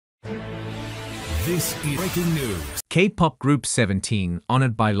This is breaking news. K-pop group 17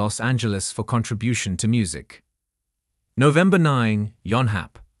 honored by Los Angeles for contribution to music. November 9,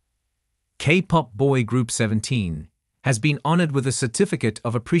 Yonhap. K-pop boy group 17 has been honored with a certificate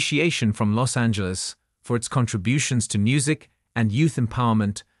of appreciation from Los Angeles for its contributions to music and youth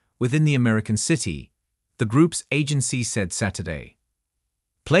empowerment within the American city, the group's agency said Saturday.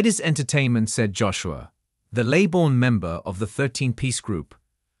 Pledis Entertainment said Joshua, the LA-born member of the 13-piece group,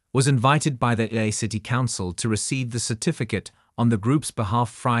 was invited by the LA City Council to receive the certificate on the group's behalf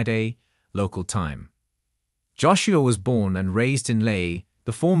Friday, local time. Joshua was born and raised in LA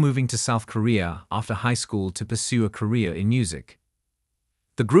before moving to South Korea after high school to pursue a career in music.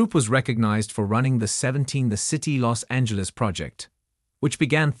 The group was recognized for running the 17 The City Los Angeles project, which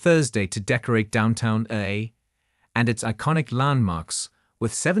began Thursday to decorate downtown LA and its iconic landmarks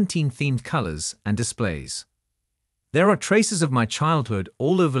with 17 themed colors and displays. There are traces of my childhood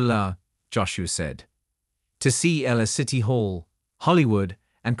all over LA, Joshua said. To see LA City Hall, Hollywood,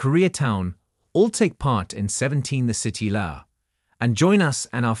 and Koreatown all take part in 17 The City LA, and join us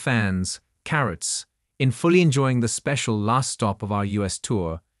and our fans, Carrots, in fully enjoying the special last stop of our US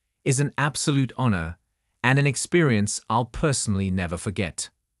tour is an absolute honor and an experience I'll personally never forget.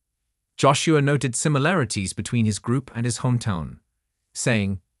 Joshua noted similarities between his group and his hometown,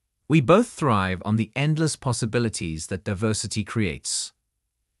 saying, "We both thrive on the endless possibilities that diversity creates."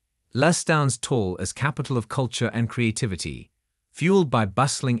 LA stands tall as capital of culture and creativity, fueled by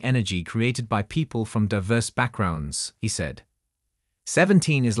bustling energy created by people from diverse backgrounds, he said.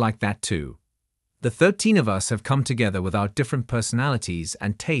 17 is like that too. The 13 of us have come together with our different personalities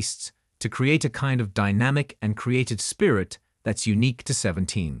and tastes to create a kind of dynamic and creative spirit that's unique to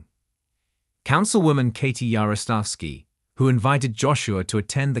 17. Councilwoman Katie Yaroslavsky, who invited Joshua to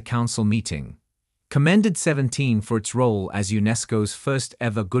attend the council meeting, commended 17 for its role as UNESCO's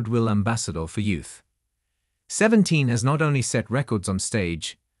first-ever Goodwill Ambassador for Youth. 17 has not only set records on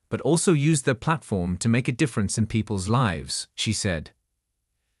stage, but also used their platform to make a difference in people's lives, she said.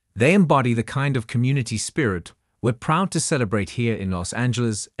 They embody the kind of community spirit we're proud to celebrate here in Los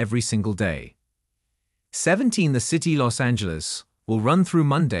Angeles every single day. 17 The City Los Angeles will run through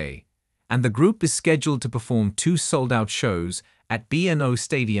Monday, and the group is scheduled to perform 2 sold-out shows at B&O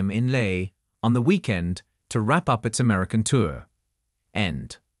Stadium in LA on the weekend to wrap up its American tour.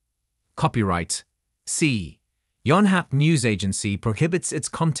 End. Copyright C. Yonhap News Agency prohibits its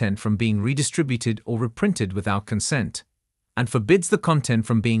content from being redistributed or reprinted without consent, and forbids the content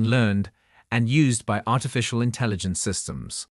from being learned and used by artificial intelligence systems.